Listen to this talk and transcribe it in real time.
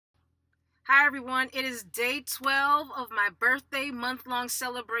Hi everyone, it is day 12 of my birthday month-long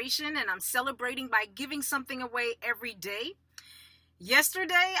celebration, and I'm celebrating by giving something away every day.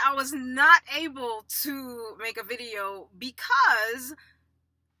 Yesterday, I was not able to make a video because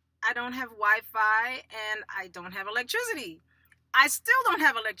I don't have Wi-Fi and I don't have electricity. I still don't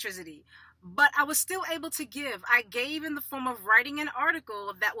have electricity, but I was still able to give. I gave in the form of writing an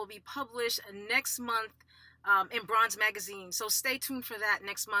article that will be published next month in Bronze Magazine. So stay tuned for that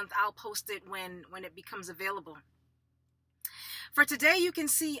next month. I'll post it when it becomes available. For today, you can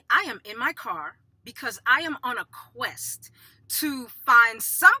see I am in my car because I am on a quest to find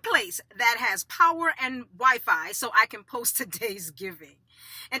some place that has power and Wi-Fi so I can post today's giving.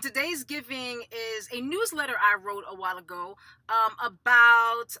 And today's giving is a newsletter I wrote a while ago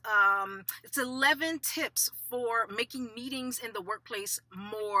about it's 11 tips for making meetings in the workplace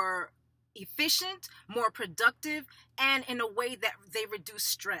more efficient, more productive, and in a way that they reduce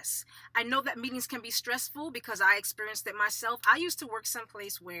stress. I know that meetings can be stressful because I experienced it myself. I used to work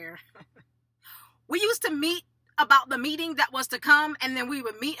someplace where we used to meet about the meeting that was to come, and then we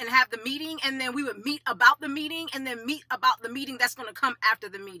would meet and have the meeting, and then we would meet about the meeting, and then meet about the meeting that's going to come after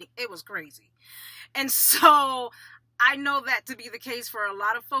the meeting. It was crazy. And so I know that to be the case for a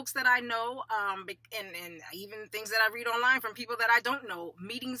lot of folks that I know, and even things that I read online from people that I don't know.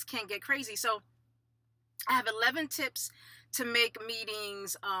 Meetings can get crazy. So I have 11 tips to make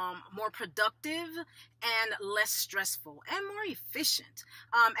meetings more productive and less stressful and more efficient.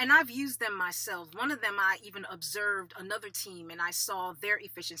 And I've used them myself. One of them, I even observed another team and I saw their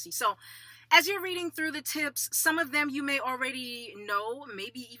efficiency. So as you're reading through the tips, some of them you may already know,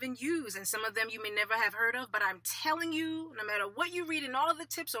 maybe even use, and some of them you may never have heard of, but I'm telling you, no matter what you read in all of the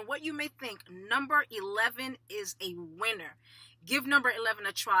tips or what you may think, number 11 is a winner. Give number 11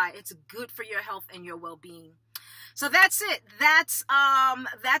 a try. It's good for your health and your well-being. So that's it. That's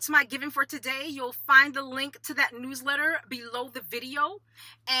my giving for today. You'll find the link to that newsletter below the video.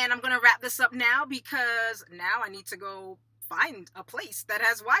 And I'm going to wrap this up now because now I need to go find a place that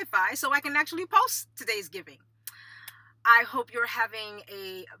has Wi-Fi so I can actually post today's giving. I hope you're having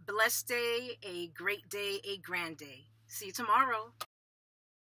a blessed day, a great day, a grand day. See you tomorrow.